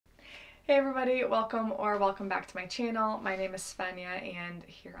Hey everybody, welcome back to my channel. My name is Svenja and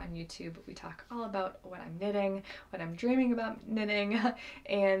here on YouTube we talk all about what I'm knitting, what I'm dreaming about knitting,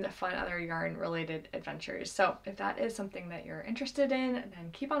 and fun other yarn related adventures. So if that is something that you're interested in, then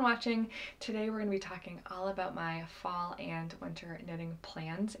keep on watching. Today we're going to be talking all about my fall and winter knitting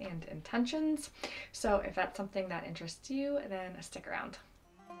plans and intentions. So if that's something that interests you, then stick around.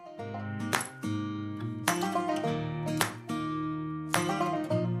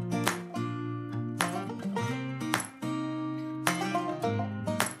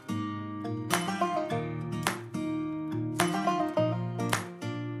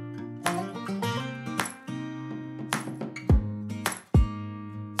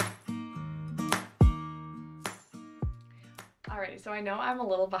 Alrighty, so I know I'm a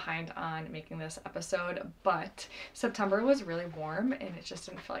little behind on making this episode, but September was really warm and it just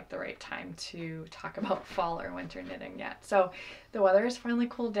didn't feel like the right time to talk about fall or winter knitting yet. So the weather has finally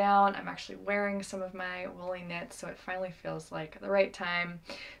cooled down. I'm actually wearing some of my woolly knits, so it finally feels like the right time.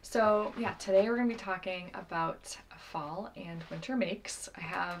 So yeah, today we're going to be talking about fall and winter makes. I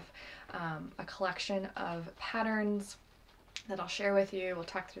have a collection of patterns that I'll share with you. We'll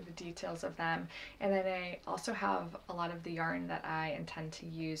talk through the details of them. And then I also have a lot of the yarn that I intend to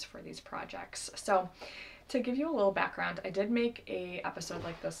use for these projects. So to give you a little background, I did make a episode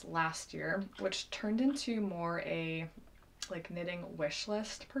like this last year, which turned into more a knitting wish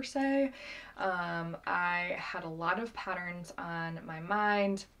list per se. I had a lot of patterns on my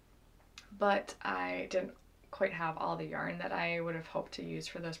mind, but I didn't quite have all the yarn that I would have hoped to use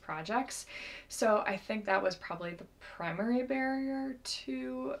for those projects. So I think that was probably the primary barrier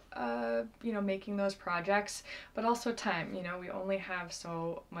to making those projects, but also time. We only have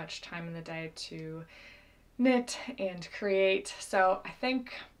so much time in the day to knit and create. So I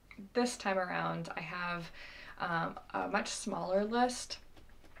think this time around I have a much smaller list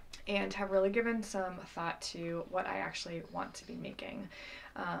and have really given some thought to what I actually want to be making.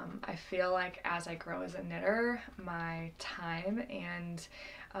 I feel like as I grow as a knitter, my time and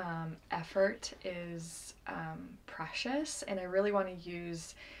effort is precious, and I really want to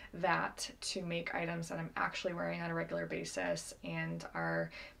use that to make items that I'm actually wearing on a regular basis and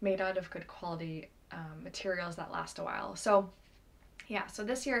are made out of good quality materials that last a while. So yeah, so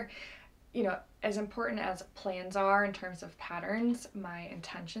this year, as important as plans are in terms of patterns, my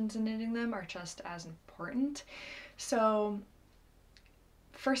intentions in knitting them are just as important. So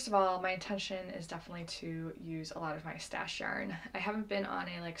first of all, my intention is definitely to use a lot of my stash yarn. I haven't been on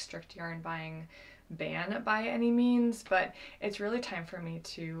a strict yarn buying ban by any means, but it's really time for me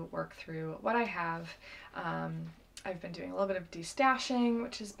to work through what I have. I've been doing a little bit of destashing,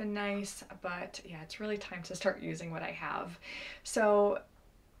 which has been nice, but yeah, it's really time to start using what I have. So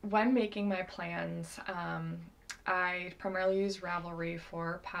when making my plans, I primarily use Ravelry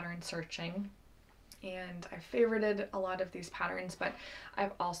for pattern searching, and I favorited a lot of these patterns, but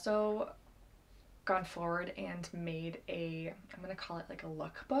I've also gone forward and made I'm going to call it like a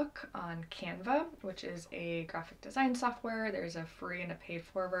lookbook on Canva, which is a graphic design software. There's a free and a paid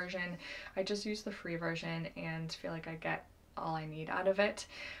for version. I just use the free version and feel like I get all I need out of it.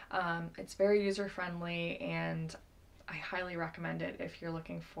 It's very user friendly, and I highly recommend it if you're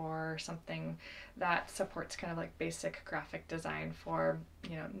looking for something that supports kind of like basic graphic design for,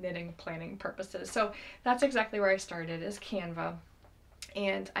 knitting planning purposes. So that's exactly where I started, is Canva.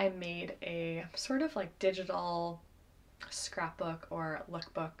 And I made a sort of like digital scrapbook or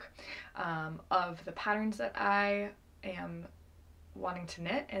lookbook of the patterns that I am wanting to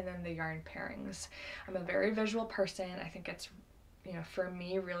knit, and then the yarn pairings. I'm a very visual person. I think it's for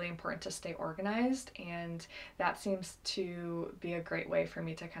me, really important to stay organized, and that seems to be a great way for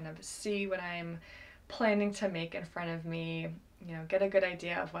me to kind of see what I'm planning to make in front of me, get a good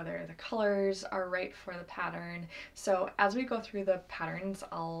idea of whether the colors are right for the pattern. So as we go through the patterns,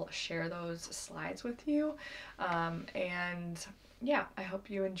 I'll share those slides with you, and yeah, I hope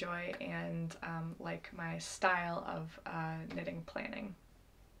you enjoy and like my style of knitting planning.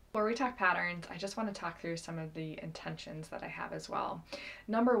 Before we talk patterns, I just want to talk through some of the intentions that I have as well.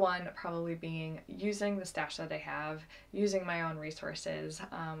 Number one, probably being using the stash that I have, using my own resources,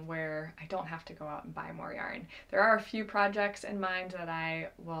 where I don't have to go out and buy more yarn. There are a few projects in mind that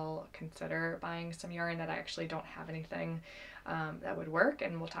I will consider buying some yarn that I actually don't have anything that would work,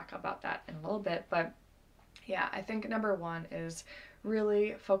 and we'll talk about that in a little bit. But yeah, I think number one is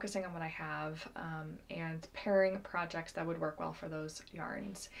really focusing on what I have and pairing projects that would work well for those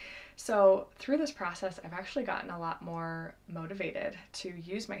yarns. So through this process, I've actually gotten a lot more motivated to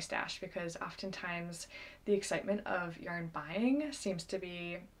use my stash, because oftentimes the excitement of yarn buying seems to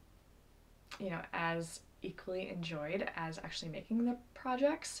be, as equally enjoyed as actually making the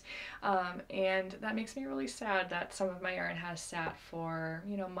projects. And that makes me really sad that some of my yarn has sat for,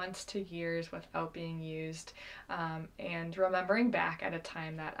 you know, months to years without being used. And remembering back at a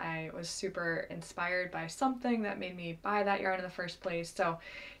time that I was super inspired by something that made me buy that yarn in the first place. So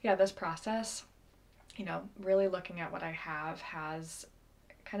yeah, this process, you know, really looking at what I have has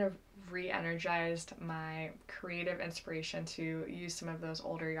kind of re-energized my creative inspiration to use some of those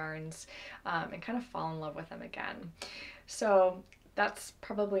older yarns and kind of fall in love with them again. So that's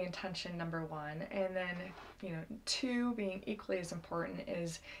probably intention number one. And then, you know, two, being equally as important,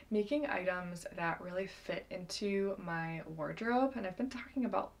 is making items that really fit into my wardrobe. And I've been talking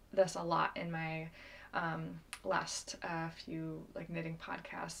about this a lot in my last few like knitting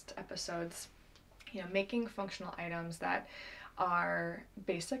podcast episodes. You know, making functional items that are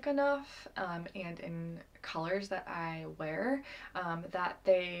basic enough and in colors that I wear that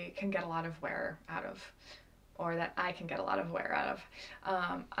they can get a lot of wear out of, or that I can get a lot of wear out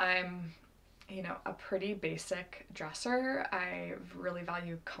of. I'm, you know, a pretty basic dresser. I really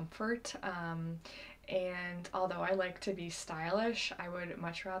value comfort, and although I like to be stylish, I would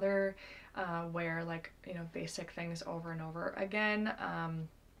much rather wear like, you know, basic things over and over again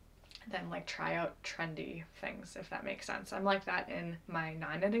than like try out trendy things, if that makes sense. I'm like that in my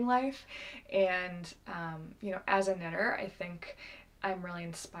non-knitting life, and you know, as a knitter, I think I'm really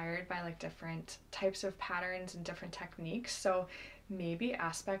inspired by like different types of patterns and different techniques. So maybe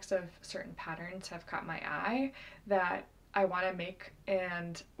aspects of certain patterns have caught my eye that I want to make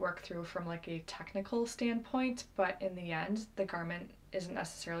and work through from like a technical standpoint, but in the end, the garment isn't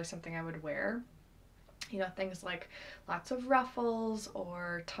necessarily something I would wear. You know, things like lots of ruffles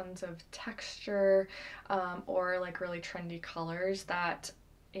or tons of texture, or like really trendy colors that,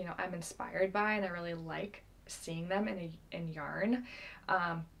 you know, I'm inspired by and I really like seeing them in yarn,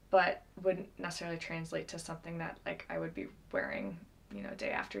 but wouldn't necessarily translate to something that like I would be wearing, you know,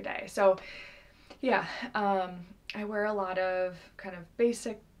 day after day. So yeah, I wear a lot of kind of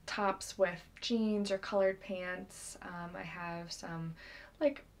basic tops with jeans or colored pants. I have some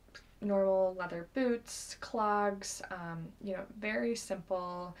like normal leather boots, clogs, you know, very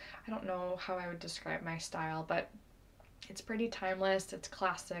simple. I don't know how I would describe my style, but it's pretty timeless, it's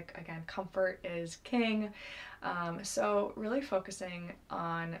classic. Again, comfort is king. So really focusing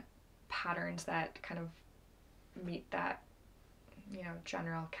on patterns that kind of meet that, you know,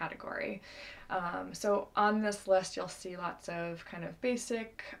 general category. So on this list, you'll see lots of kind of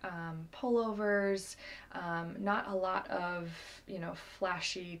basic pullovers, not a lot of, you know,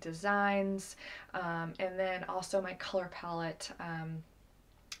 flashy designs. And then also my color palette,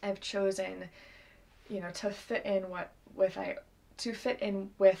 I've chosen, you know, to fit in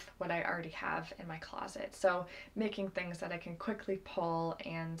with what I already have in my closet. So making things that I can quickly pull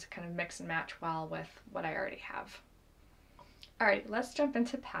and kind of mix and match well with what I already have. Alright, let's jump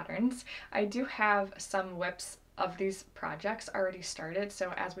into patterns. I do have some whips of these projects already started,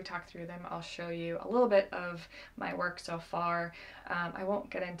 so as we talk through them, I'll show you a little bit of my work so far. I won't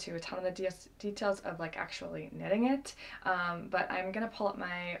get into a ton of the details of like actually knitting it, but I'm gonna pull up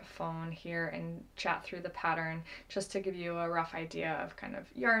my phone here and chat through the pattern just to give you a rough idea of kind of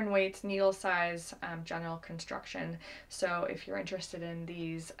yarn weights, needle size, general construction. So if you're interested in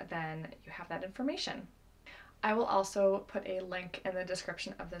these, then you have that information. I will also put a link in the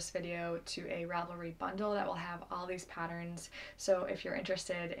description of this video to a Ravelry bundle that will have all these patterns. So if you're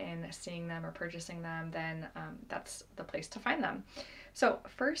interested in seeing them or purchasing them, then that's the place to find them. So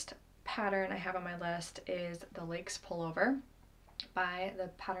first pattern I have on my list is the Lakes Pullover by the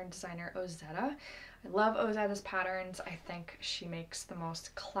pattern designer Ozetta. I love Ozetta's patterns. I think she makes the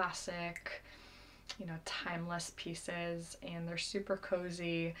most classic, you know, timeless pieces, and they're super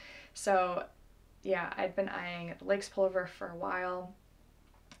cozy. So yeah, I'd been eyeing the Lakes Pullover for a while.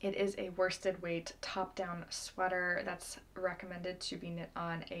 It is a worsted weight top-down sweater that's recommended to be knit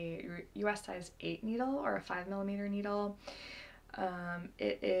on a US size 8 needle or a 5mm needle.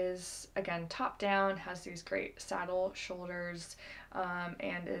 It is, again, top-down, has these great saddle shoulders,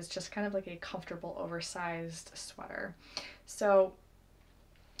 and is just kind of like a comfortable oversized sweater. So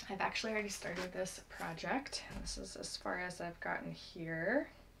I've actually already started this project. This is as far as I've gotten here.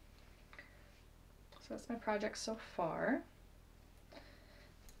 So that's my project so far.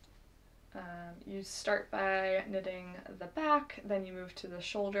 You start by knitting the back, then you move to the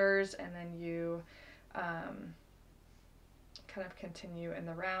shoulders, and then you kind of continue in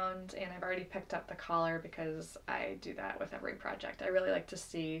the round. And I've already picked up the collar because I do that with every project. I really like to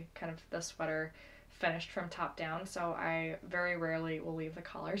see kind of the sweater finished from top down, so I very rarely will leave the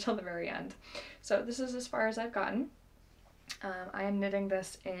collar till the very end. So this is as far as I've gotten. I am knitting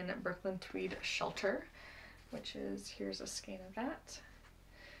this in Brooklyn Tweed Shelter. which is, here's a skein of that.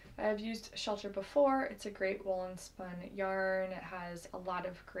 I've used Shelter before. It's a great woolen spun yarn. It has a lot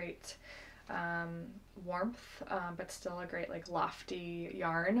of great warmth, but still a great like lofty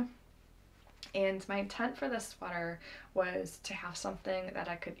yarn. And my intent for this sweater was to have something that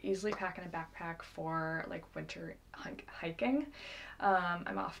I could easily pack in a backpack for like winter hiking.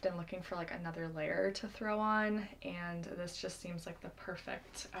 I'm often looking for like another layer to throw on, and this just seems like the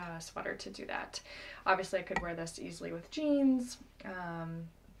perfect sweater to do that. Obviously I could wear this easily with jeans,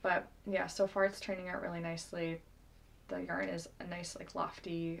 but yeah, so far it's turning out really nicely. The yarn is a nice like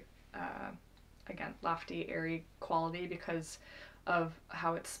lofty, again, lofty, airy quality because of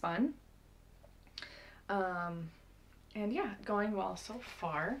how it's spun. And yeah, going well so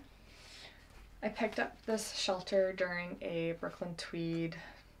far. I picked up this Shelter during a Brooklyn Tweed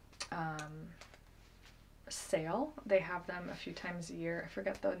sale. They have them a few times a year. I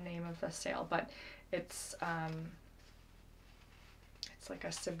forget the name of the sale, but it's like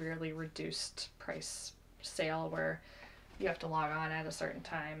a severely reduced price sale where you have to log on at a certain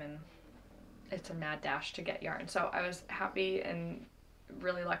time and it's a mad dash to get yarn. So I was happy and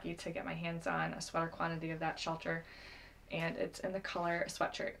really lucky to get my hands on a sweater quantity of that Shelter, and it's in the color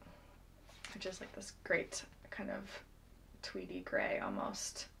Sweatshirt, which is like this great kind of tweedy gray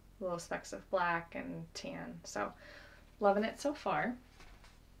almost, little specks of black and tan. So loving it so far.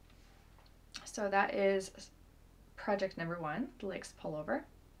 So that is project number 1, the Lakes pullover.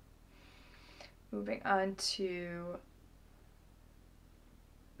 Moving on to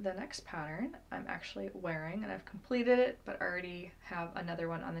the next pattern I'm actually wearing, and I've completed it but already have another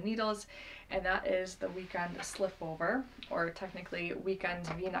one on the needles, and that is the Weekend Slipover, or technically Weekend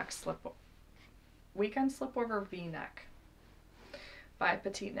V-neck Slipover V-neck by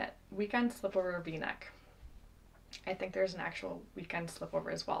Petite Knit. Weekend Slipover V-neck. I think there's an actual Weekend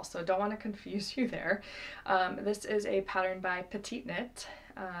Slipover as well, so don't want to confuse you there. This is a pattern by Petite Knit.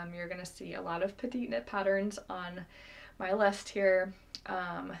 You're going to see a lot of Petite Knit patterns on my list here.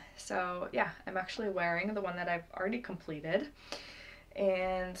 So yeah, I'm actually wearing the one that I've already completed,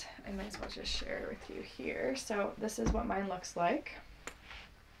 and I might as well just share with you here. So this is what mine looks like.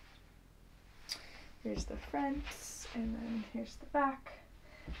 Here's the front, and then here's the back,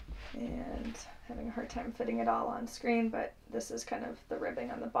 and having a hard time fitting it all on screen, but this is kind of the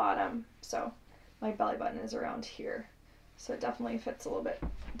ribbing on the bottom, so my belly button is around here, so it definitely fits a little bit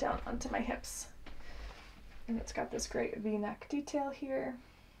down onto my hips. And it's got this great V-neck detail here,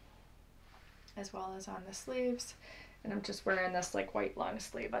 as well as on the sleeves. And I'm just wearing this like white long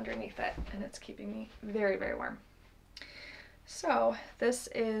sleeve underneath it, and it's keeping me very, very warm. So this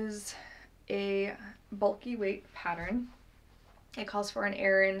is a bulky weight pattern. It calls for an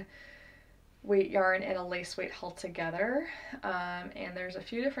Aran weight yarn and a lace weight held together. And there's a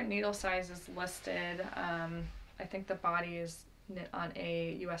few different needle sizes listed. I think the body is knit on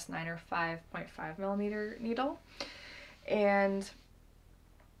a US 9 or 5.5 millimeter needle, and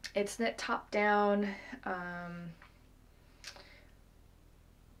it's knit top down,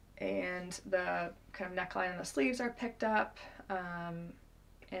 and the kind of neckline and the sleeves are picked up, and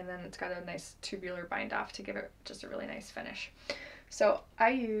then it's got a nice tubular bind off to give it just a really nice finish. So I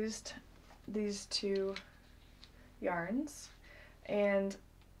used these 2 yarns, and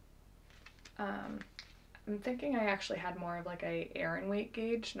I'm thinking I actually had more of like a Aran weight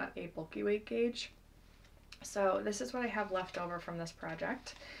gauge, not a bulky weight gauge. So this is what I have left over from this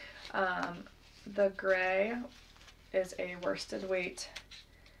project. The gray is a worsted weight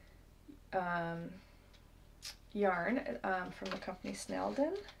yarn from the company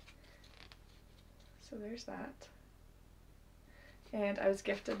Snelden. So there's that. And I was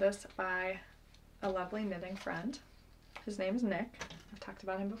gifted this by a lovely knitting friend. His name is Nick. I've talked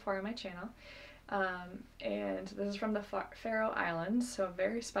about him before on my channel. And this is from the Faroe Islands, so a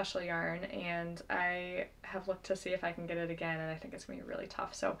very special yarn, and I have looked to see if I can get it again, and I think it's going to be really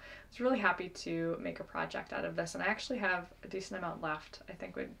tough. So I was really happy to make a project out of this, and I actually have a decent amount left. I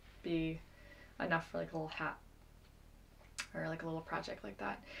think would be enough for like a little hat or like a little project like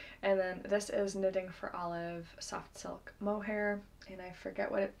that. And then this is Knitting for Olive soft silk mohair, and I forget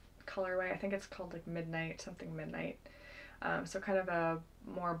what colorway. I think it's called like Midnight, something Midnight. So kind of a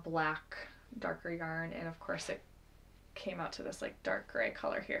more black, darker yarn, and of course it came out to this like dark gray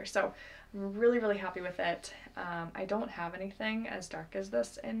color here. So I'm really, really happy with it. I don't have anything as dark as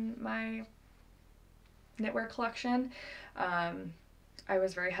this in my knitwear collection. I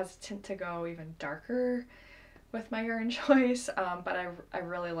was very hesitant to go even darker with my yarn choice, but I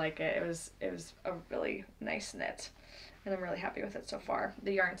really like it. It was a really nice knit, and I'm really happy with it so far.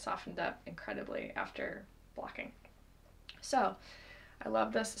 The yarn softened up incredibly after blocking. So I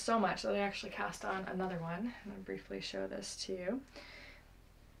love this so much that I actually cast on another one. I'm gonna briefly show this to you.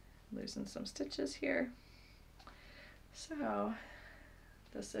 Losing some stitches here. So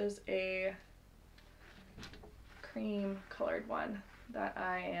this is a cream colored one that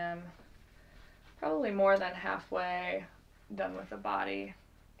I am probably more than halfway done with the body.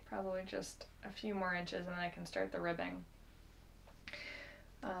 Probably just a few more inches and then I can start the ribbing.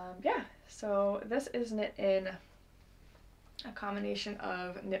 Yeah, so this is knit in a combination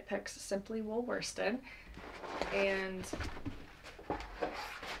of Knit Picks Simply Wool Worsted and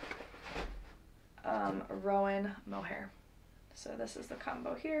Rowan Mohair. So this is the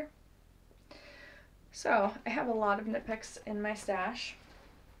combo here. So I have a lot of Knit Picks in my stash,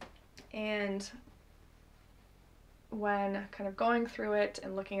 and when kind of going through it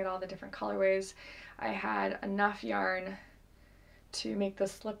and looking at all the different colorways, I had enough yarn to make the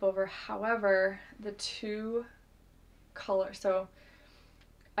slip over. However, the two colors, so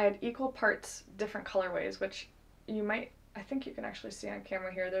I had equal parts different colorways, which you might, I think you can actually see on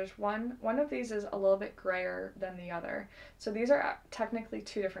camera here. There's one of these is a little bit grayer than the other. So these are technically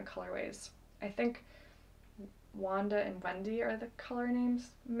two different colorways. I think Wanda and Wendy are the color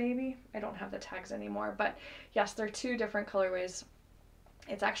names, maybe. I don't have the tags anymore, but yes, they're two different colorways.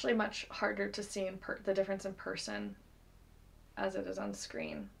 It's actually much harder to see the difference in person as it is on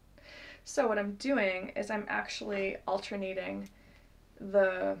screen. So what I'm doing is I'm actually alternating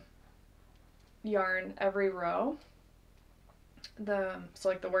the yarn every row. So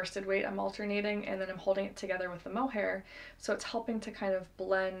like the worsted weight I'm alternating, and then I'm holding it together with the mohair, so it's helping to kind of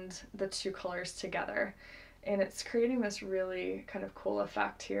blend the two colors together, and it's creating this really kind of cool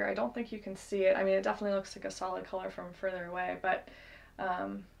effect here. I don't think you can see it. I mean, it definitely looks like a solid color from further away, but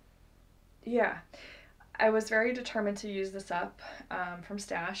yeah, I was very determined to use this up from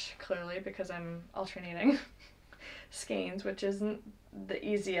stash, clearly, because I'm alternating skeins, which isn't the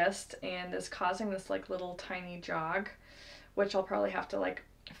easiest and is causing this like little tiny jog, which I'll probably have to like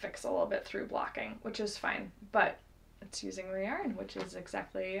fix a little bit through blocking, which is fine, but it's using yarn, which is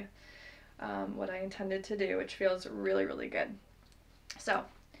exactly what I intended to do, which feels really, really good. So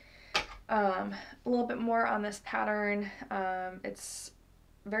a little bit more on this pattern. It's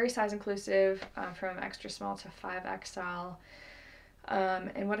very size inclusive, from extra small to 5XL.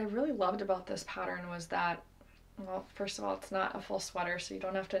 And what I really loved about this pattern was that, well, first of all, it's not a full sweater, so you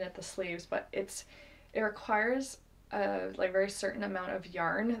don't have to knit the sleeves, but it requires a like very certain amount of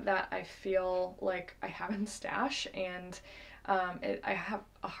yarn that I feel like I have in stash, and I have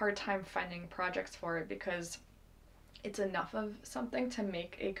a hard time finding projects for it because it's enough of something to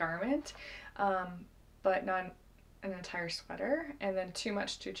make a garment, but not an entire sweater, and then too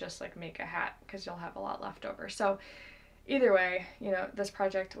much to just like make a hat because you'll have a lot left over. So either way, you know, this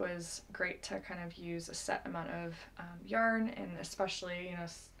project was great to kind of use a set amount of yarn, and especially, you know,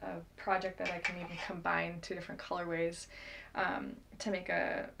 a project that I can even combine two different colorways to make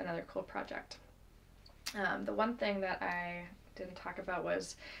another cool project. The one thing that I didn't talk about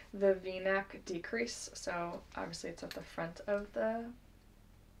was the V-neck decrease. So obviously it's at the front of the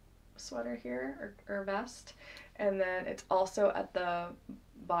sweater here, or vest, and then it's also at the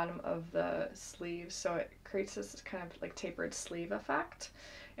bottom of the sleeves, so it creates this kind of like tapered sleeve effect,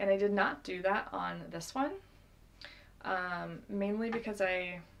 and I did not do that on this one, mainly because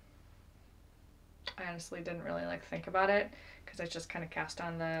I honestly didn't really like think about it, because I just kind of cast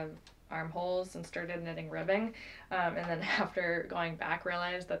on the armholes and started knitting ribbing, and then after going back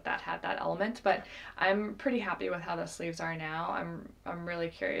realized that had that element. But I'm pretty happy with how the sleeves are now. I'm really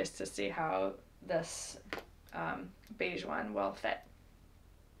curious to see how this beige one will fit.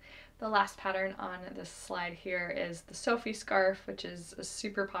 The last pattern on this slide here is the Sophie scarf, which is a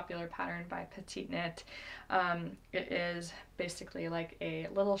super popular pattern by Petite Knit. It is basically like a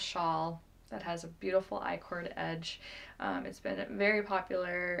little shawl that has a beautiful I-cord edge. It's been very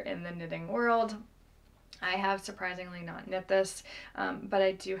popular in the knitting world. I have surprisingly not knit this, but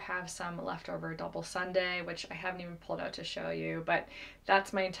I do have some leftover double Sunday, which I haven't even pulled out to show you, but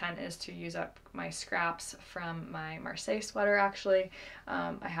that's my intent, is to use up my scraps from my Marseille sweater, actually.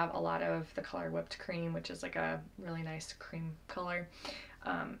 I have a lot of the color Whipped Cream, which is like a really nice cream color.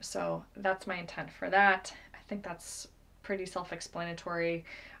 So that's my intent for that. I think that's pretty self-explanatory.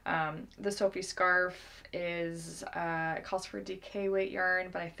 The Sophie scarf is, it calls for DK weight yarn,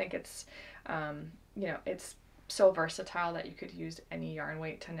 but I think it's, you know, it's so versatile that you could use any yarn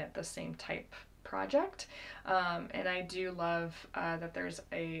weight to knit the same type project. And I do love that there's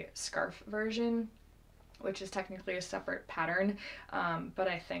a scarf version, which is technically a separate pattern, but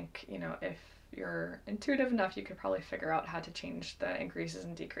I think, you know, if you're intuitive enough, you could probably figure out how to change the increases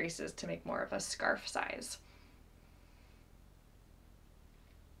and decreases to make more of a scarf size.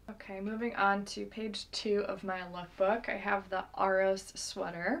 Okay, moving on to page 2 of my lookbook, I have the Aros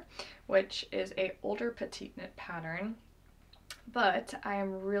sweater, which is a older petite knit pattern, but I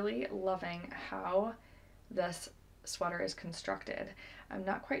am really loving how this sweater is constructed. I'm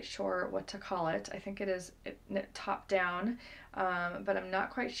not quite sure what to call it. I think it is knit top down, but I'm not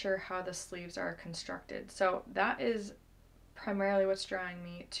quite sure how the sleeves are constructed. So that is primarily what's drawing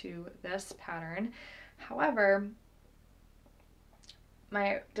me to this pattern. However,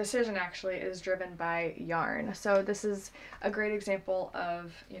 my decision actually is driven by yarn. So this is a great example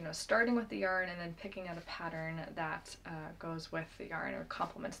of, starting with the yarn and then picking out a pattern that goes with the yarn or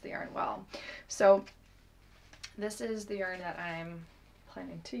complements the yarn well. So this is the yarn that I'm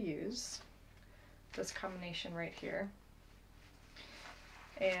planning to use, this combination right here.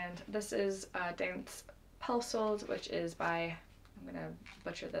 And this is Dance Pelsold, which is by, I'm going to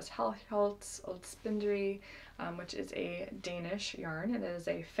butcher this, Helholtz Old Spindry, which is a Danish yarn. It is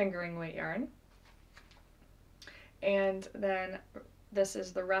a fingering weight yarn. And then this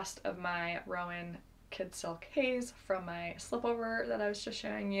is the rest of my Rowan Kid Silk Haze from my slipover that I was just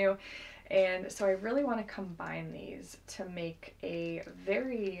showing you. And so I really want to combine these to make a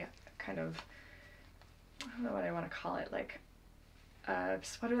very kind of, I don't know what I want to call it, like a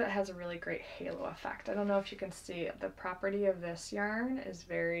sweater that has a really great halo effect. I don't know if you can see the property of this yarn is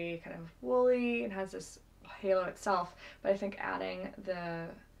very kind of woolly and has this halo itself, but I think adding the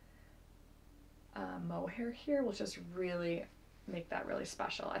mohair here will just really make that really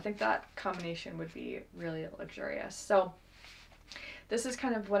special. I think that combination would be really luxurious. So this is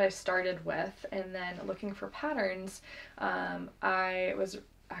kind of what I started with, and then looking for patterns, I was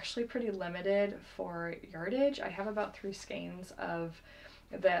actually pretty limited for yardage. I have about 3 skeins of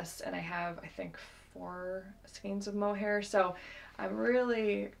this, and I have, I think, 4 skeins of mohair, so I'm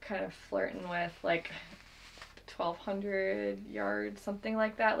really kind of flirting with like 1,200 yards, something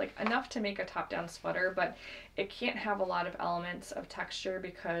like that, like enough to make a top-down sweater, but it can't have a lot of elements of texture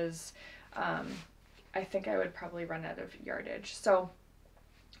because I think I would probably run out of yardage. So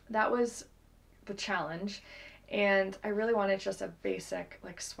that was the challenge, and I really wanted just a basic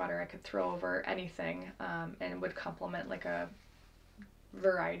like sweater I could throw over anything and would complement like a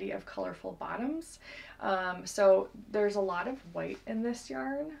variety of colorful bottoms. So there's a lot of white in this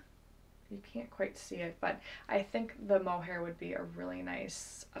yarn. You can't quite see it, but I think the mohair would be a really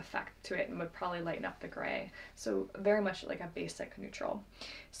nice effect to it and would probably lighten up the gray. So very much like a basic neutral.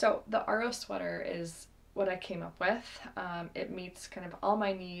 So the Aros sweater is what I came up with. It meets kind of all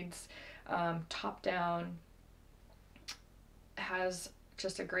my needs, top down, has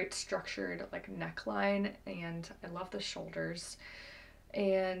just a great structured like neckline, and I love the shoulders.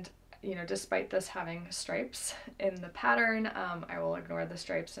 And despite this having stripes in the pattern, I will ignore the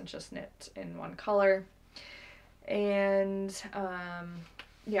stripes and just knit in one color. And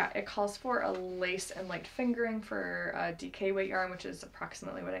yeah, it calls for a lace and light fingering for DK weight yarn, which is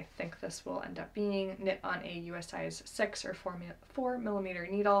approximately what I think this will end up being, knit on a US size 6 or 4 millimeter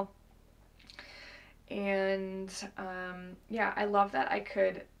needle. And yeah, I love that I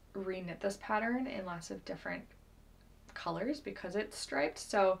could re-knit this pattern in lots of different colors because it's striped.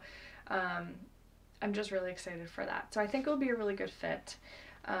 So I'm just really excited for that. So I think it'll be a really good fit.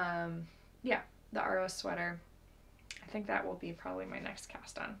 Yeah, the Aros sweater. I think that will be probably my next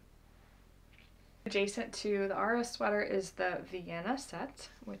cast on. Adjacent to the Aros sweater is the Vienna set,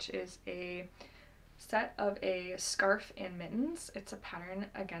 which is a set of a scarf and mittens. It's a pattern,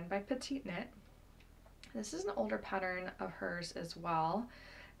 again, by Petite Knit. This is an older pattern of hers as well,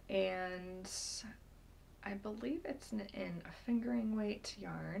 and I believe it's in a fingering weight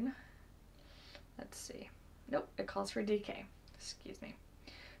yarn. Let's see. Nope, it calls for DK. Excuse me.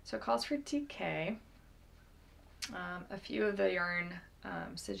 So it calls for DK. A few of the yarn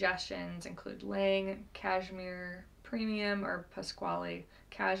suggestions include Lang, Cashmere Premium, or Pasquale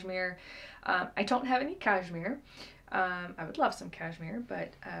Cashmere. I don't have any cashmere. I would love some cashmere,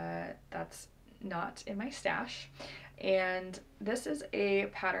 but that's not in my stash. And this is a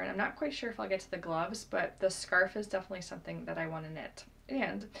pattern. I'm not quite sure if I'll get to the gloves, but the scarf is definitely something that I want to knit.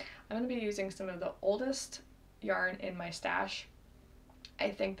 And I'm going to be using some of the oldest yarn in my stash.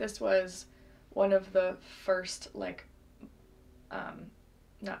 I think this was one of the first, like,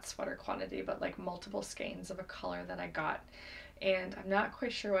 not sweater quantity, but like multiple skeins of a color that I got. And I'm not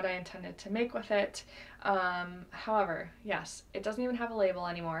quite sure what I intended to make with it. However, yes, it doesn't even have a label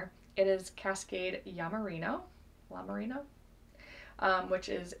anymore. It is Cascade Yamarino, which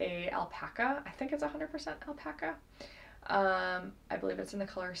is a alpaca. I think it's 100% alpaca. I believe it's in the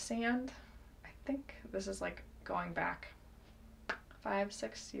color Sand. I think this is like going back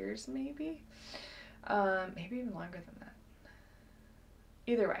 5-6 years maybe. Maybe even longer than that.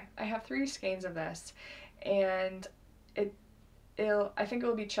 either way, I have 3 skeins of this, and I think it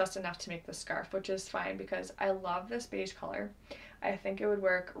will be just enough to make the scarf, which is fine because I love this beige color. I think it would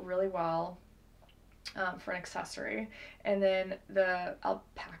work really well for an accessory. And then the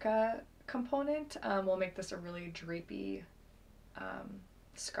alpaca component will make this a really drapey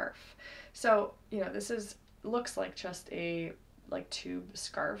scarf. So, you know, looks like just a like tube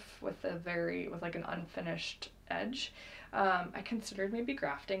scarf with like an unfinished edge. I considered maybe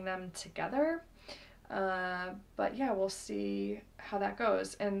grafting them together. But yeah, we'll see how that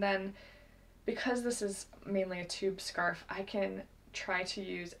goes. And then because this is mainly a tube scarf, I can try to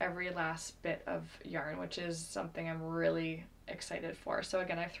use every last bit of yarn, which is something I'm really excited for. So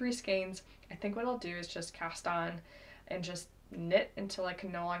again, I have 3 skeins. I think what I'll do is just cast on and just knit until I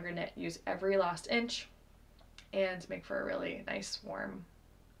can no longer knit, use every last inch, and make for a really nice warm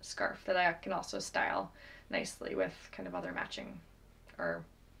scarf that I can also style nicely with kind of other matching or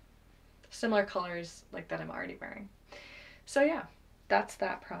similar colors like that I'm already wearing. So yeah, that's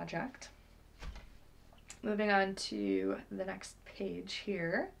that project. Moving on to the next page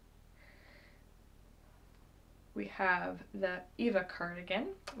here, we have the Eva cardigan,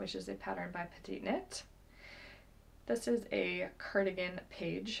 which is a pattern by Petite Knit. This is a cardigan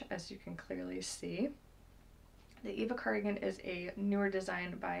page, as you can clearly see. The Eva cardigan is a newer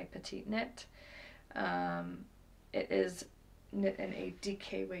design by Petite Knit. It is knit in a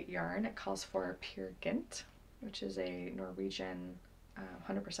DK weight yarn. It calls for pure Gint, which is a Norwegian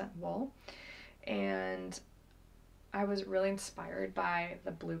 100% wool. And I was really inspired by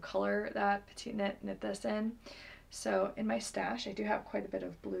the blue color that Petite knit this in. So in my stash, I do have quite a bit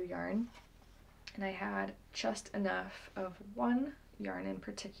of blue yarn, and I had just enough of one yarn in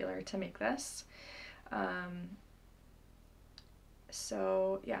particular to make this.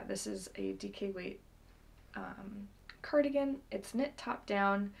 So yeah, this is a DK weight cardigan. It's knit top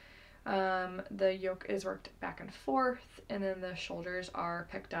down. The yoke is worked back and forth, and then the shoulders are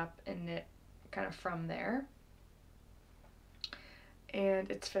picked up and knit kind of from there.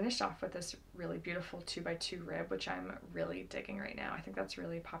 And it's finished off with this really beautiful 2x2 rib, which I'm really digging right now. I think that's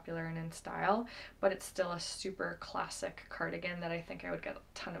really popular and in style, but it's still a super classic cardigan that I think I would get a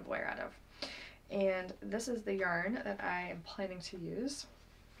ton of wear out of. And this is the yarn that I am planning to use.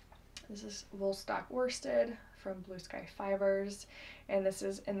 This is Woolstock Worsted from Blue Sky Fibers, and this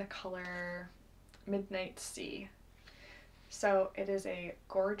is in the color Midnight Sea. So it is a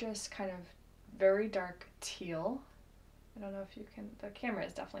gorgeous kind of very dark teal. I don't know if you can, the camera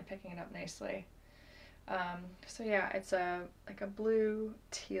is definitely picking it up nicely. So yeah, it's like a blue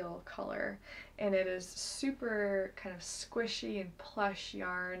teal color, and it is super kind of squishy and plush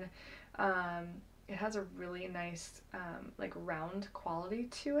yarn. It has a really nice like round quality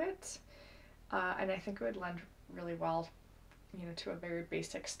to it, and I think it would lend really well, you know, to a very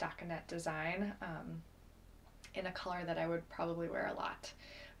basic stockinette design in a color that I would probably wear a lot.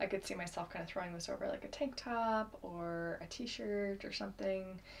 I could see myself kind of throwing this over like a tank top or a t-shirt or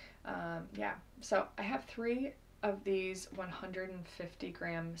something. Yeah, so I have 3 of these 150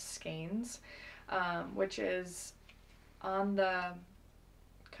 gram skeins, which is on the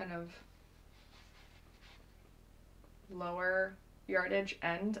kind of lower yardage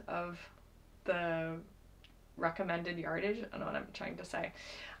end of the recommended yardage. I don't know what I'm trying to say.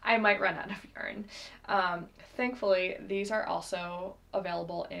 I might run out of yarn. Thankfully, these are also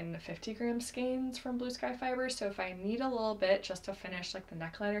available in 50 gram skeins from Blue Sky Fibers, so if I need a little bit just to finish like the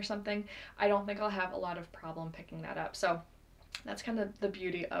neckline or something, I don't think I'll have a lot of problem picking that up. So that's kind of the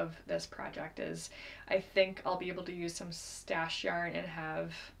beauty of this project, is I think I'll be able to use some stash yarn and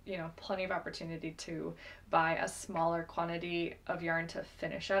have, you know, plenty of opportunity to buy a smaller quantity of yarn to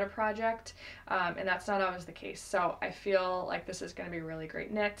finish out a project, and that's not always the case. So I feel like this is going to be a really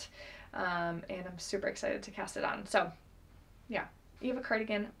great knit, and I'm super excited to cast it on. So yeah, Eva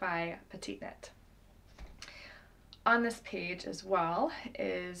cardigan by Petite Knit. On this page as well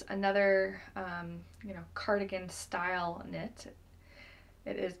is another, you know, cardigan style knit.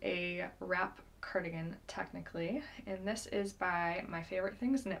 It is a wrap cardigan technically, and this is by My Favorite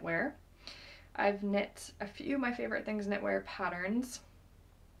Things Knitwear. I've knit a few My Favorite Things Knitwear patterns,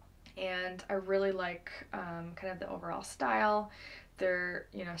 and I really like kind of the overall style. They're,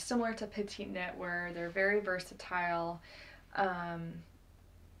 you know, similar to Petite Knit, where they're very versatile,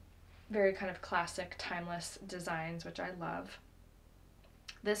 very kind of classic, timeless designs, which I love.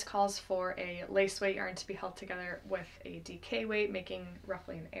 This calls for a lace weight yarn to be held together with a DK weight, making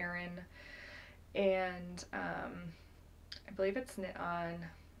roughly an Aran. And I believe it's knit on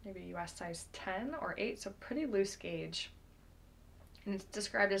maybe US size 10 or 8, so pretty loose gauge. And it's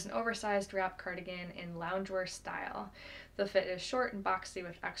described as an oversized wrap cardigan in loungewear style. The fit is short and boxy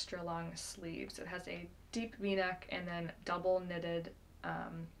with extra long sleeves. It has a deep v-neck and then double knitted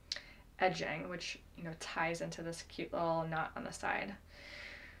edging, which, you know, ties into this cute little knot on the side.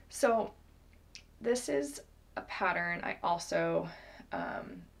 So this is a pattern I also,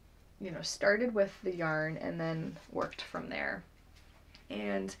 you know, started with the yarn and then worked from there.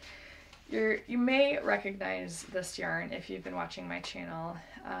 And you may recognize this yarn if you've been watching my channel.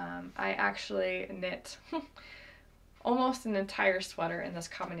 I actually knit almost an entire sweater in this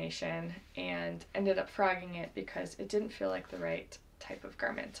combination and ended up frogging it because it didn't feel like the right type of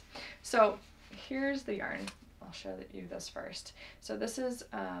garment. So here's the yarn. I'll show you this first. So this is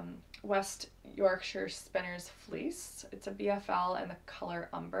West Yorkshire Spinner's Fleece. It's a BFL in the color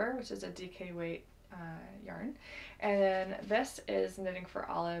Umber, which is a DK weight yarn. And then this is Knitting for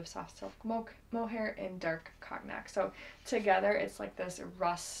Olive Soft Silk Mohair in dark cognac. So together it's like this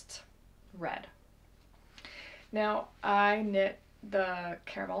rust red. Now I knit the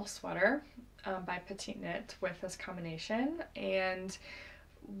caramel sweater by Petite Knit with this combination, and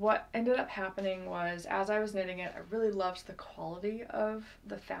what ended up happening was, as I was knitting it, I really loved the quality of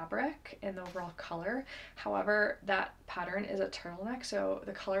the fabric and the overall color. However, that pattern is a turtleneck, so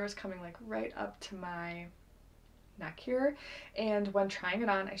the color was coming like right up to my neck here, and when trying it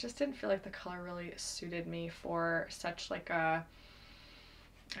on, I just didn't feel like the color really suited me for such like a,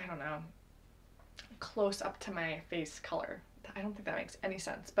 I don't know, close up to my face color. I don't think that makes any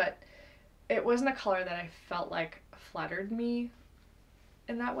sense, but it wasn't a color that I felt like flattered me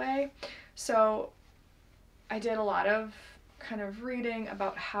in that way. So I did a lot of kind of reading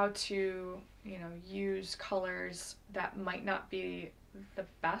about how to, you know, use colors that might not be the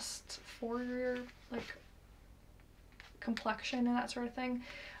best for your like complexion and that sort of thing,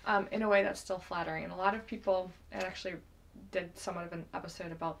 in a way that's still flattering. And a lot of people, I actually did somewhat of an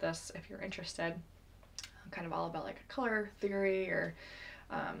episode about this if you're interested, kind of all about like a color theory or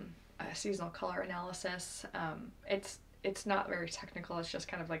a seasonal color analysis. It's not very technical, it's just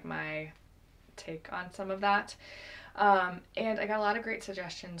kind of like my take on some of that. And I got a lot of great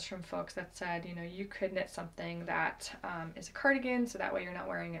suggestions from folks that said, you know, you could knit something that is a cardigan, so that way you're not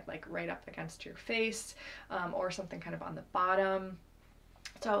wearing it like right up against your face, or something kind of on the bottom.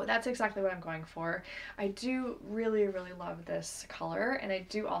 So that's exactly what I'm going for. I do really, really love this color, and I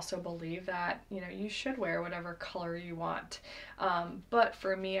do also believe that, you know, you should wear whatever color you want. But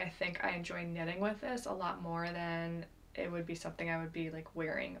for me, I think I enjoy knitting with this a lot more than it would be something I would be like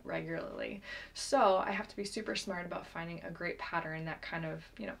wearing regularly. So I have to be super smart about finding a great pattern that kind of,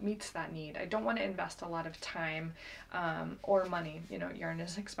 you know, meets that need. I don't want to invest a lot of time or money, you know, yarn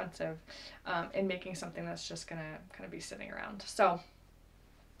is expensive, in making something that's just gonna kind of be sitting around. So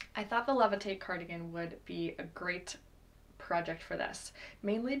I thought the Levitate cardigan would be a great project for this,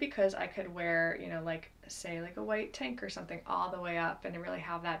 mainly because I could wear, you know, like say like a white tank or something all the way up and really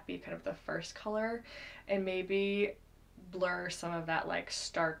have that be kind of the first color, and maybe blur some of that like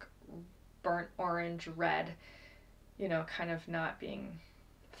stark burnt orange red, you know, kind of not being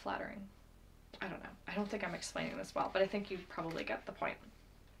flattering. I don't know. I don't think I'm explaining this well, but I think you probably get the point.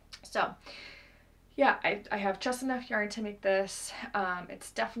 So yeah, I have just enough yarn to make this.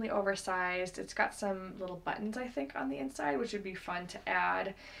 It's definitely oversized. It's got some little buttons, I think, on the inside, which would be fun to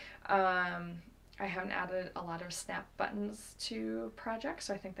add. I haven't added a lot of snap buttons to projects,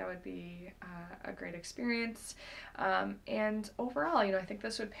 so I think that would be a great experience. And overall, you know, I think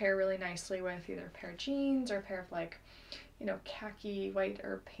this would pair really nicely with either a pair of jeans or a pair of like, you know, khaki white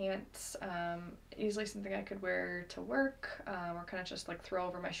or pants. Easily something I could wear to work, or kind of just like throw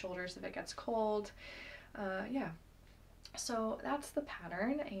over my shoulders if it gets cold. Yeah, so that's the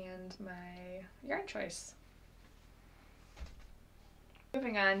pattern and my yarn choice.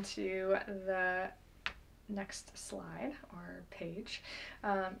 Moving on to the next slide or page,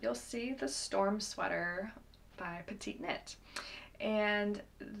 you'll see the Storm Sweater by Petite Knit. And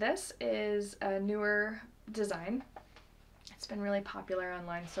this is a newer design. It's been really popular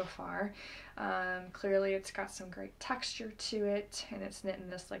online so far. Clearly it's got some great texture to it, and it's knit in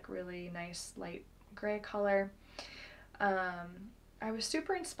this like really nice light gray color. I was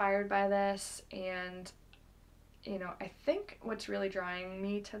super inspired by this, and you know, I think what's really drawing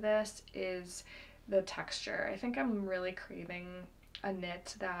me to this is the texture. I think I'm really craving a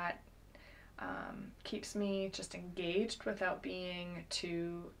knit that keeps me just engaged without being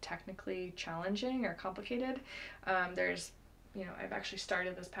too technically challenging or complicated. There's, you know, I've actually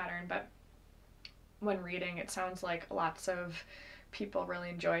started this pattern, but when reading, it sounds like lots of people really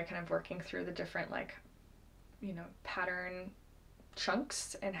enjoy kind of working through the different, like, you know, pattern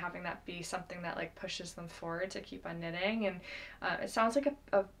chunks and having that be something that like pushes them forward to keep on knitting. And it sounds like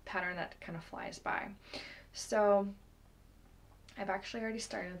a pattern that kind of flies by. So I've actually already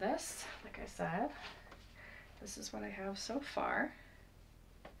started this. Like I said, this is what I have so far.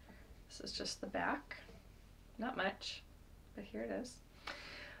 This is just the back, not much, but here it is.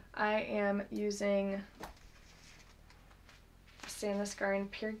 I am using Stainless Garden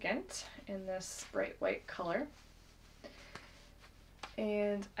Pure Gint in this bright white color.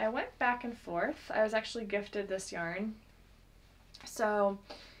 And I went back and forth. I was actually gifted this yarn. So,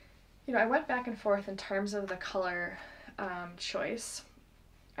 you know, I went back and forth in terms of the color choice.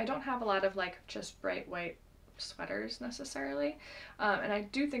 I don't have a lot of like just bright white sweaters necessarily. And I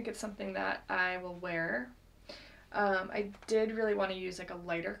do think it's something that I will wear. I did really want to use like a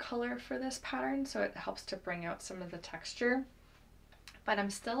lighter color for this pattern, so it helps to bring out some of the texture. But I'm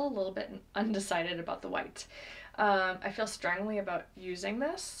still a little bit undecided about the white. I feel strongly about using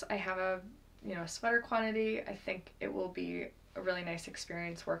this. I have a, you know, sweater quantity. I think it will be a really nice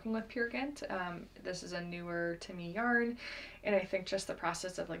experience working with Pure Gint. This is a newer to me yarn, and I think just the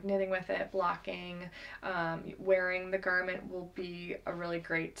process of like knitting with it, blocking, wearing the garment will be a really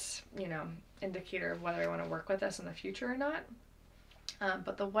great, you know, indicator of whether I want to work with this in the future or not.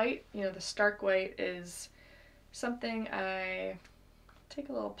 But the white, you know, the stark white is something I take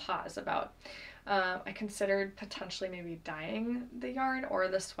a little pause about. I considered potentially maybe dyeing the yarn or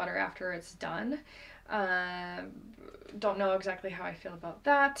the sweater after it's done. Don't know exactly how I feel about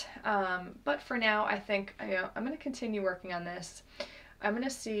that, but for now I think, you know, I'm going to continue working on this. I'm going to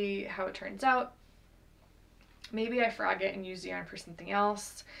see how it turns out. Maybe I frog it and use the yarn for something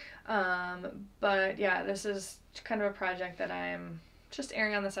else, but yeah, this is kind of a project that I'm just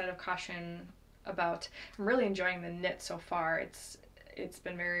erring on the side of caution about. I'm really enjoying the knit so far. It's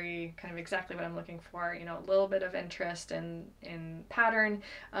been very kind of exactly what I'm looking for, you know, a little bit of interest in pattern,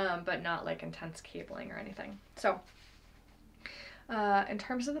 but not like intense cabling or anything. So in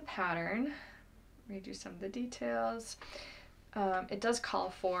terms of the pattern, redo some of the details. It does call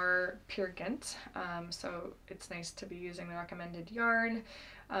for Pure Gint, so it's nice to be using the recommended yarn.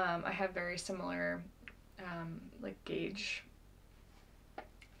 I have very similar like gauge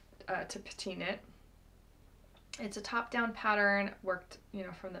to Petit Knit. It's a top-down pattern, worked, you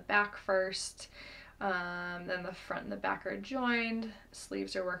know, from the back first, then the front and the back are joined,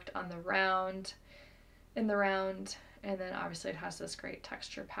 sleeves are worked on the round, in the round, and then obviously it has this great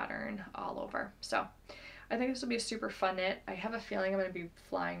texture pattern all over. So I think this will be a super fun knit. I have a feeling I'm going to be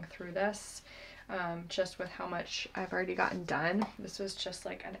flying through this, just with how much I've already gotten done. This was just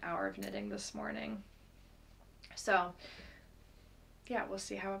like an hour of knitting this morning. So yeah, we'll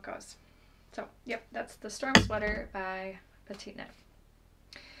see how it goes. So, yep, that's the Storm Sweater by Petit Knit.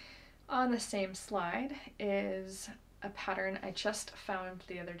 On the same slide is a pattern I just found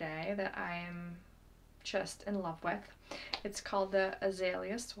the other day that I'm just in love with. It's called the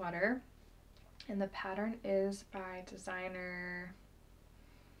Azalea Sweater, and the pattern is by designer,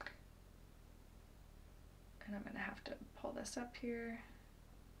 and I'm going to have to pull this up here.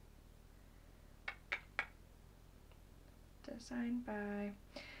 Designed by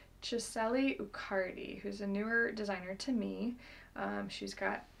Ciseli Ucardi, who's a newer designer to me. She's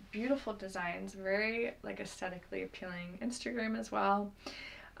got beautiful designs, very like aesthetically appealing Instagram as well.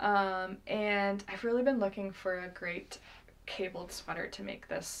 And I've really been looking for a great cabled sweater to make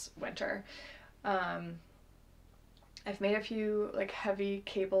this winter. I've made a few like heavy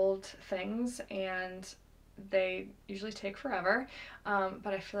cabled things and they usually take forever, but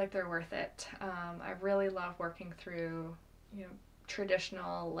I feel like they're worth it. I really love working through, you know,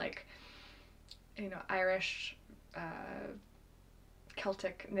 traditional, like, you know, Irish,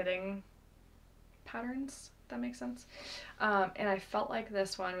 Celtic knitting patterns, if that makes sense. And I felt like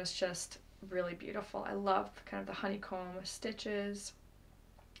this one was just really beautiful. I love kind of the honeycomb stitches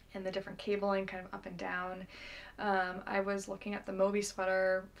and the different cabling kind of up and down. I was looking at the Moby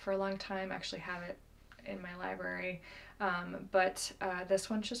sweater for a long time. I actually have it in my library, but this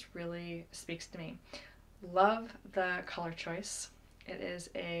one just really speaks to me. Love the color choice. It is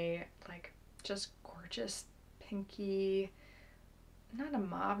a like just gorgeous pinky, not a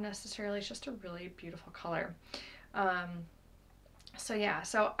mauve necessarily, it's just a really beautiful color. So yeah,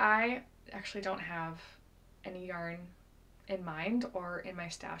 so I actually don't have any yarn in mind or in my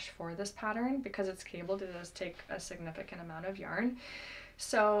stash for this pattern because it's cabled. It does take a significant amount of yarn.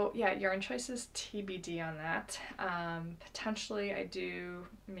 So yeah, yarn choices TBD on that. Potentially I do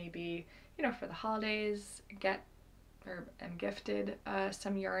maybe, you know, for the holidays am gifted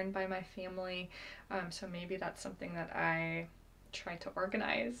some yarn by my family, so maybe that's something that I try to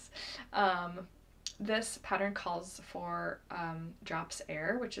organize. this pattern calls for Drops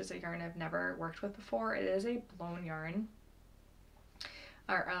Air, which is a yarn I've never worked with before. It is a blown yarn,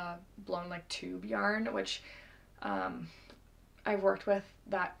 or blown like tube yarn, which I've worked with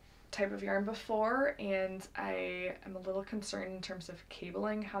that type of yarn before, and I am a little concerned in terms of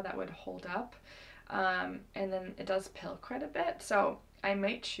cabling, how that would hold up. And then it does pill quite a bit, so I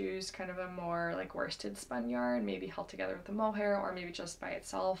might choose kind of a more like worsted spun yarn, maybe held together with a mohair, or maybe just by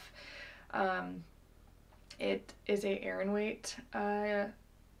itself. It is a Aran weight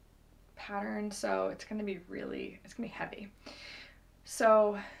pattern, so it's going to be heavy.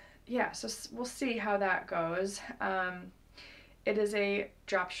 So yeah, so we'll see how that goes. It is a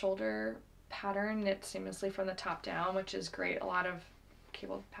drop shoulder pattern, knit seamlessly from the top down, which is great. A lot of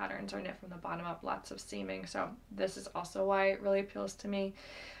cable patterns are knit from the bottom up, lots of seaming, so this is also why it really appeals to me.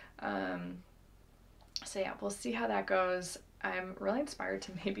 So yeah, we'll see how that goes. I'm really inspired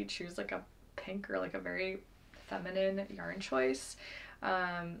to maybe choose like a pink or like a very feminine yarn choice.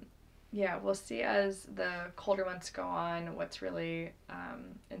 Yeah, we'll see as the colder months go on what's really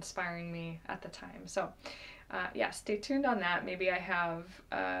inspiring me at the time. So yeah, stay tuned on that. Maybe I have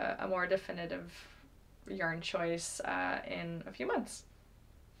a more definitive yarn choice in a few months.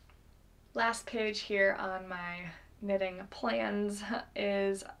 Last page here on my knitting plans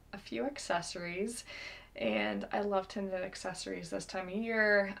is a few accessories, and I love to knit accessories this time of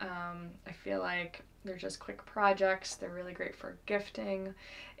year. I feel like they're just quick projects, they're really great for gifting,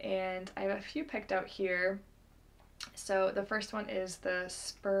 and I have a few picked out here. So the first one is the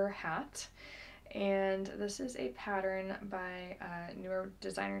spur hat, and this is a pattern by a newer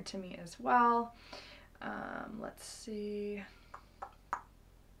designer to me as well. Let's see.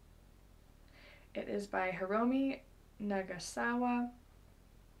 It is by Hiromi Nagasawa,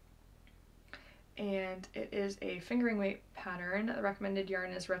 and it is a fingering weight pattern. The recommended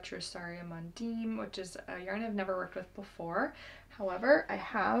yarn is Retrosaria Mondine, which is a yarn I've never worked with before. However, I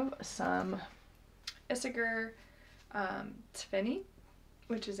have some Isager Tfini,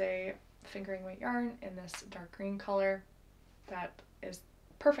 which is a fingering weight yarn in this dark green color that is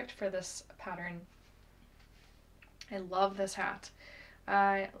perfect for this pattern. I love this hat.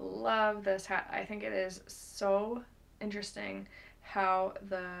 I love this hat. I think it is so interesting how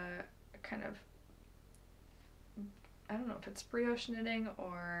the kind of, I don't know if it's brioche knitting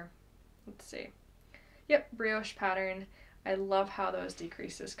or, let's see. Yep, brioche pattern. I love how those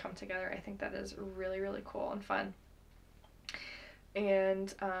decreases come together. I think that is really, really cool and fun.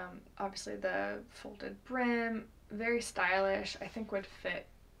 And obviously the folded brim, very stylish. I think would fit,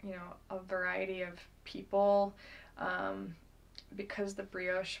 you know, a variety of people. Because the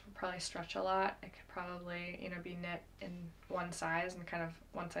brioche will probably stretch a lot, it could probably, you know, be knit in one size and kind of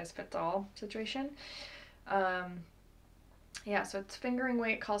one size fits all situation. Yeah, so its fingering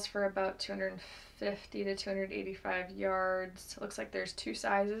weight calls for about 250 to 285 yards. It looks like there's two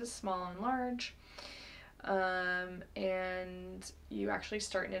sizes, small and large. And you actually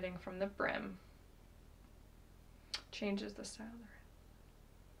start knitting from the brim. Changes the style of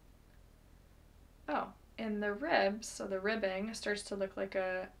the rib. Oh, and the ribs, so the ribbing starts to look like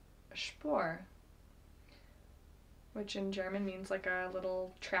a Spur, which in German means like a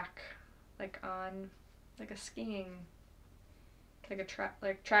little track, like on, like a skiing, like a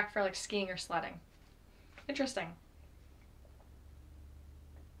track for like skiing or sledding. Interesting.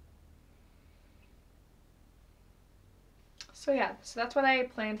 So yeah, so that's what I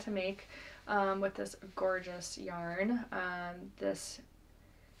plan to make with this gorgeous yarn. This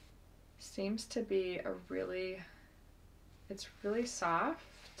seems to be it's really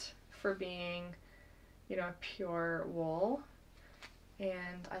soft for being, you know, pure wool,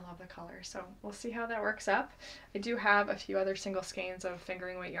 and I love the color, so we'll see how that works up. I do have a few other single skeins of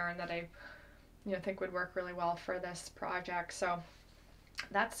fingering weight yarn that I, you know, think would work really well for this project, so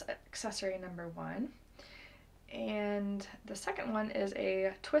that's accessory number one. And the second one is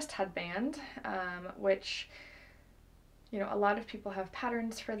a twist headband, which, you know, a lot of people have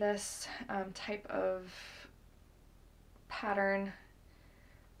patterns for this type of pattern.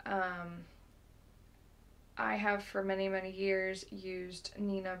 I have for many, many years used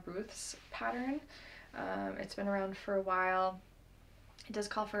Nina Ruth's pattern. It's been around for a while. It does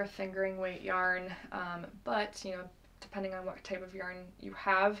call for a fingering weight yarn, but, you know, depending on what type of yarn you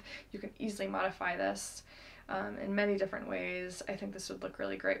have, you can easily modify this in many different ways. I think this would look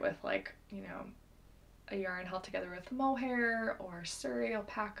really great with, like, you know, a yarn held together with mohair or Surrey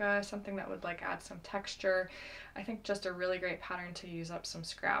alpaca, something that would like add some texture. I think just a really great pattern to use up some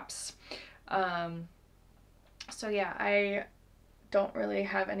scraps. So yeah, I don't really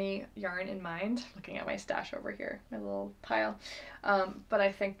have any yarn in mind. Looking at my stash over here, my little pile. But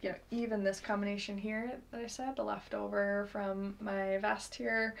I think, you know, even this combination here that I said, the leftover from my vest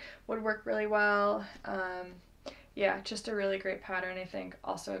here, would work really well. Yeah, just a really great pattern, I think.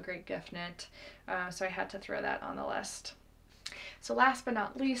 Also a great gift knit. So I had to throw that on the list. So last but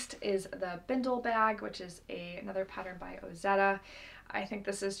not least is the bindle bag, which is another pattern by Ozetta. I think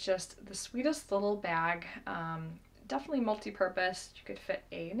this is just the sweetest little bag. Definitely multi-purpose. You could fit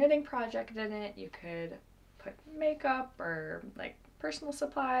a knitting project in it. You could put makeup or like personal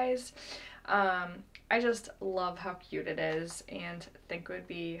supplies. I just love how cute it is and think it would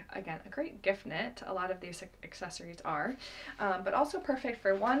be, again, a great gift knit. A lot of these accessories are, but also perfect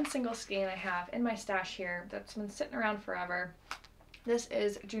for one single skein I have in my stash here that's been sitting around forever. This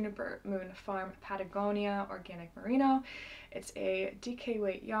is Juniper Moon Farm Patagonia Organic Merino. It's a DK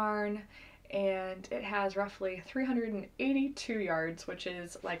weight yarn, and it has roughly 382 yards, which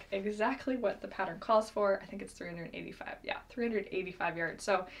is like exactly what the pattern calls for. I think it's 385. Yeah, 385 yards.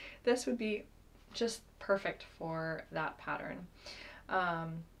 So this would be just perfect for that pattern.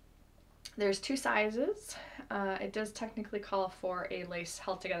 There's two sizes. It does technically call for a lace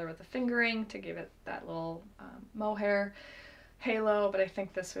held together with a fingering to give it that little mohair halo, but I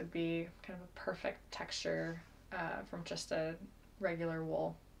think this would be kind of a perfect texture from just a regular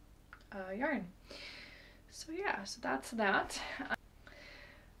wool yarn. So yeah, so that's that.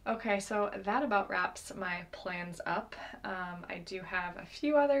 Okay, so that about wraps my plans up. I do have a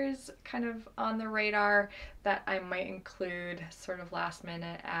few others kind of on the radar that I might include sort of last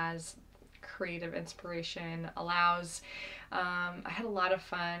minute as creative inspiration allows. I had a lot of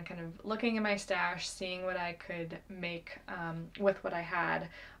fun kind of looking in my stash, seeing what I could make with what I had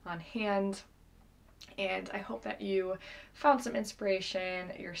on hand. And I hope that you found some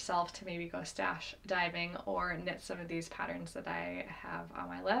inspiration yourself to maybe go stash diving or knit some of these patterns that I have on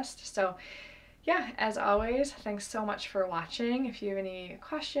my list. So yeah, as always, thanks so much for watching. If you have any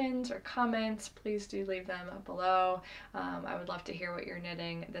questions or comments, please do leave them below. I would love to hear what you're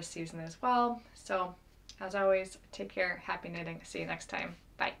knitting this season as well. So as always, take care, happy knitting, see you next time,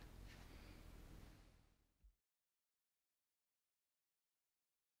 bye.